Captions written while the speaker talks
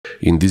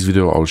In this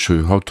video, I'll show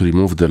you how to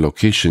remove the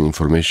location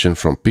information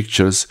from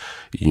pictures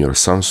in your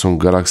Samsung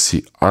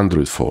Galaxy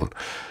Android phone.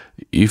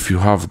 If you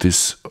have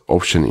this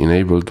option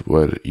enabled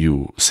where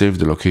you save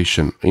the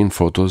location in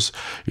photos,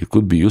 it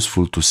could be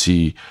useful to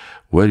see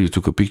where you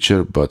took a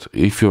picture. But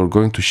if you're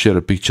going to share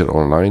a picture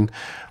online,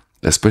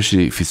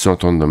 especially if it's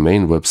not on the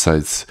main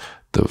websites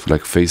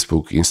like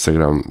Facebook,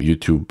 Instagram,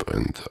 YouTube,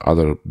 and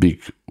other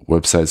big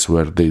websites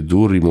where they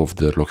do remove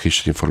the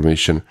location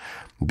information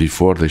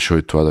before they show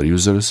it to other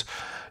users.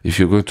 If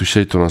you're going to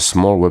share it on a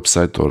small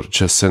website or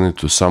just send it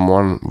to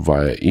someone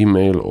via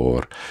email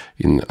or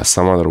in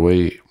some other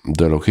way,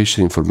 the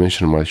location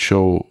information might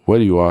show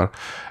where you are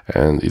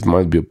and it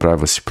might be a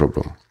privacy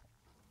problem.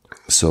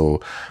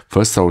 So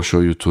first I will show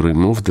you to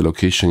remove the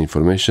location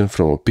information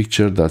from a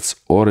picture that's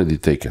already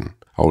taken.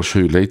 I will show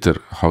you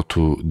later how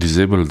to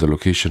disable the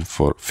location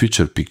for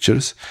future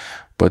pictures,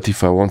 but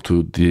if I want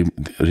to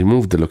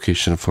remove the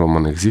location from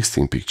an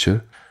existing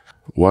picture,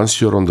 once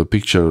you're on the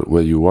picture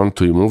where you want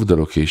to remove the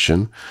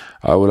location,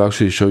 I will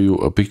actually show you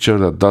a picture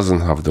that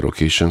doesn't have the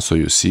location, so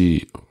you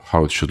see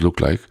how it should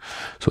look like.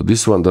 So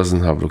this one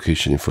doesn't have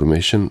location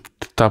information.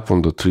 Tap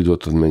on the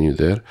three-dotted menu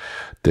there,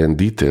 then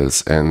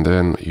details, and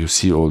then you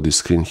see all this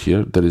screen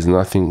here. There is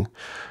nothing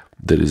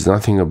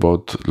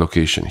about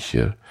location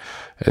here,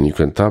 and you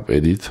can tap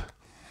edit.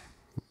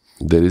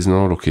 There is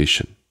no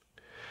location.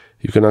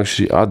 You can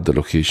actually add the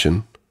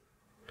location.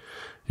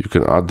 You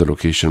can add the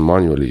location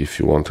manually if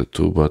you wanted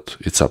to, but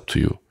it's up to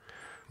you.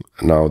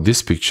 Now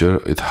this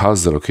picture, it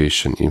has the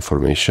location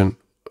information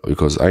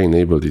because I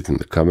enabled it in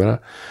the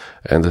camera,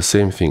 and the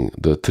same thing,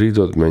 the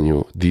three-dot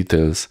menu,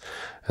 details,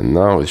 and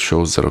now it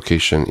shows the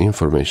location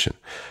information.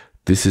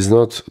 This is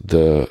not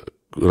the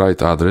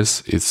right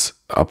address, it's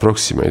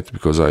approximate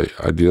because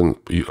I didn't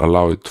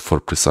allow it for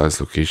precise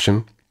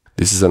location.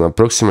 This is an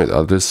approximate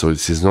address, so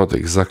it is not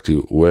exactly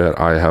where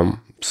I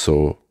am,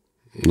 so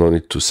no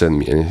need to send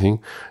me anything.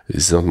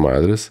 This is not my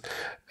address.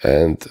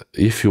 And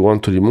if you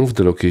want to remove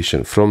the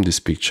location from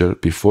this picture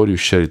before you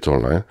share it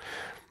online,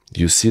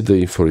 you see the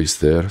info is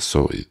there,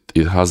 so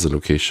it has the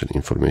location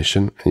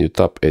information, and you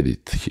tap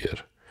edit here,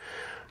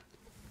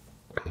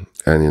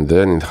 and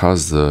then it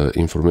has the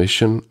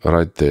information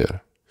right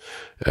there.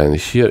 And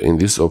here in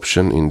this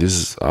option, in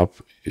this app,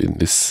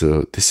 this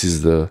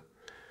is the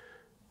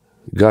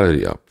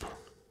gallery app.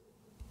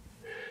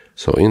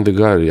 So in the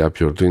gallery app,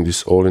 you're doing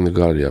this all in the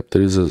gallery app.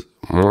 There is a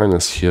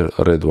minus here,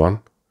 a red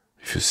one,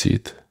 if you see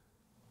it.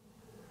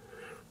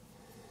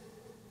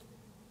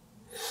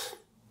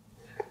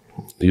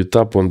 You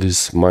tap on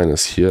this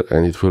minus here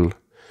and it will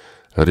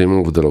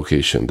remove the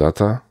location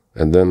data,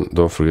 and then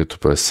don't forget to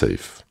press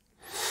save.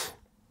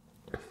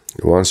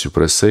 Once you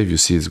press save, you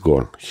see it's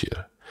gone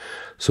here.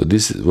 So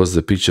this was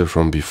the picture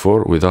from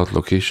before without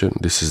location.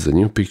 This is the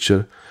new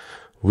picture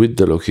with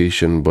the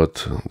location,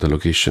 but the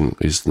location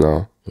is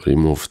now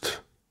removed.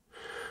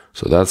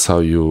 So that's how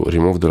you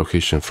remove the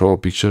location from a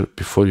picture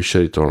before you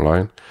share it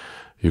online.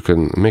 You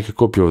can make a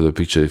copy of the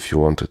picture if you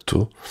wanted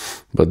to,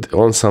 but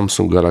on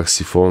Samsung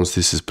Galaxy phones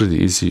this is pretty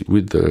easy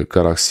with the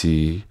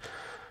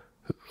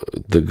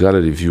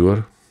gallery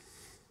viewer.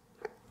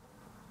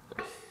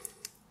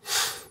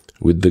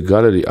 With the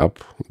gallery app,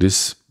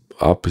 this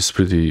app is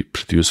pretty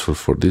useful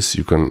for this.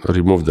 You can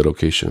remove the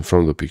location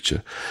from the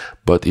picture.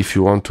 But if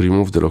you want to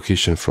remove the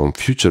location from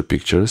future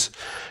pictures,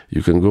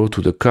 you can go to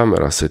the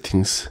camera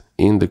settings.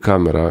 In the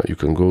camera, you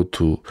can go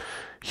to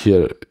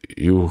here,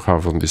 you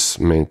have on this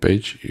main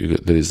page,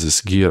 there is this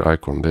gear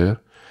icon there.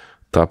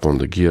 Tap on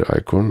the gear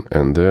icon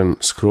and then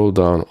scroll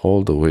down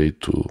all the way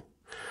to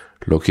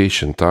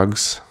location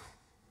tags.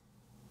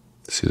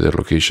 See the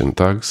location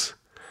tags,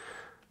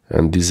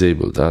 and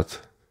disable that.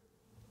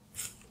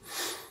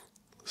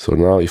 So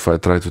now if I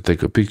try to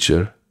take a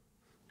picture,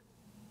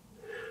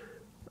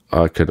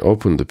 I can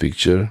open the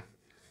picture.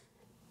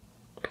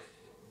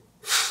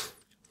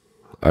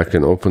 I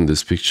can open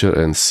this picture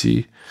and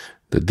see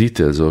the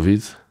details of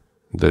it.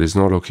 There is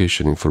no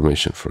location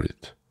information for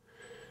it.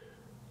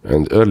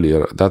 And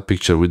earlier, that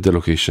picture with the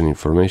location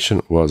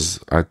information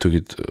I took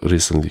it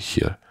recently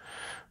here.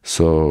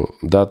 So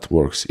that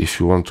works. If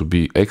you want to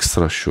be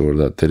extra sure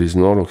that there is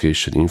no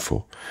location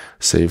info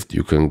saved,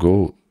 you can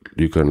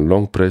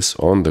long press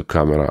on the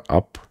camera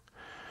app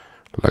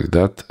like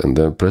that, and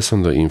then press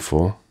on the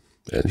info,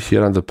 and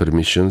here are the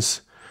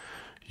permissions.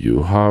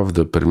 You have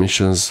the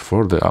permissions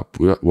for the app,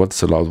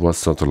 what's allowed,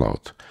 what's not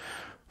allowed.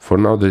 For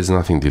now there is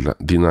nothing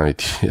denied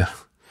here,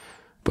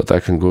 but I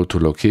can go to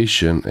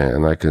location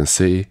and I can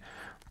say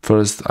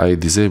first I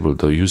disable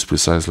the use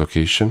precise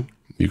location.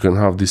 You can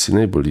have this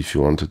enabled if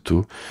you wanted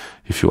to,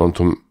 if you want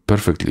to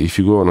perfectly, if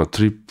you go on a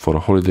trip for a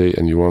holiday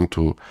and you want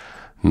to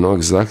know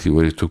exactly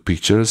where you took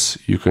pictures,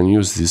 you can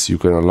use this, you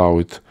can allow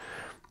it,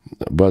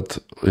 but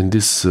in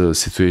this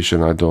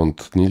situation I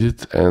don't need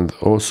it, and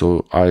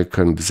also I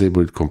can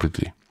disable it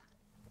completely.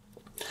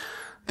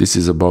 This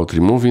is about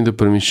removing the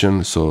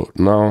permission, so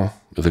now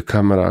the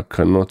camera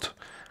cannot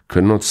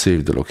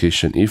save the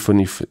location even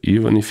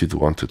if it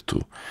wanted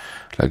to.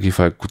 Like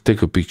if I could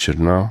take a picture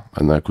now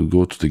and I could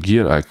go to the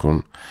gear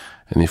icon,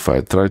 and if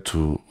I try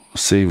to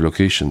save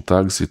location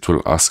tags, it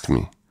will ask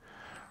me.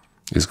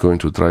 It's going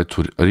to try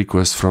to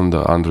request from the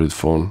Android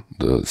phone,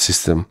 the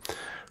system,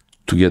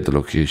 to get the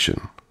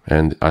location.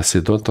 And I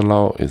say don't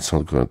allow, it's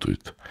not going to do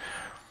it.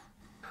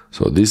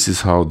 So this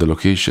is how the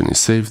location is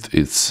saved.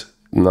 It's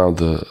now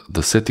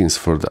the settings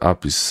for the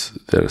app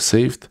they're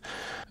saved.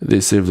 They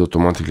saved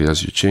automatically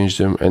as you change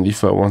them. And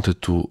if I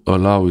wanted to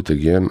allow it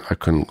again, I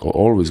can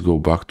always go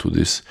back to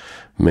this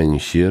menu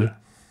here.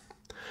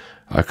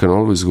 I can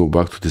always go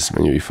back to this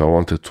menu if I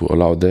wanted to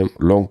allow them.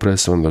 Long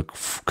press on the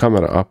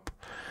camera app,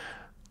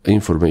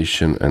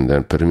 information, and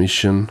then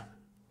permission.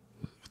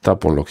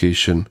 Tap on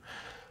location.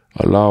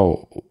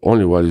 Allow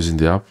only while using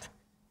the app.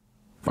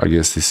 I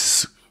guess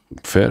this is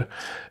fair.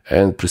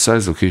 And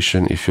precise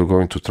location if you're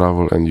going to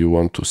travel and you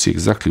want to see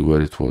exactly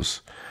where it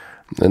was.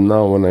 And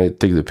now when I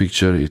take the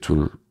picture, it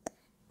will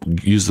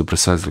use the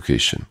precise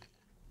location.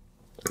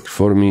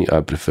 For me,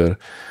 I prefer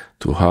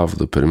to have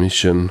the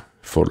permission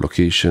for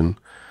location.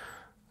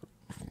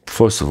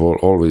 First of all,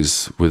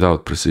 always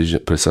without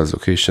precise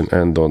location,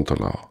 and don't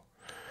allow.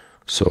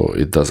 So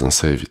it doesn't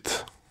save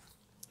it.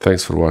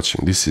 Thanks for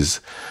watching. This is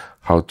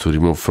how to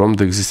remove from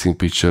the existing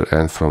picture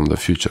and from the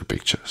future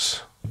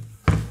pictures.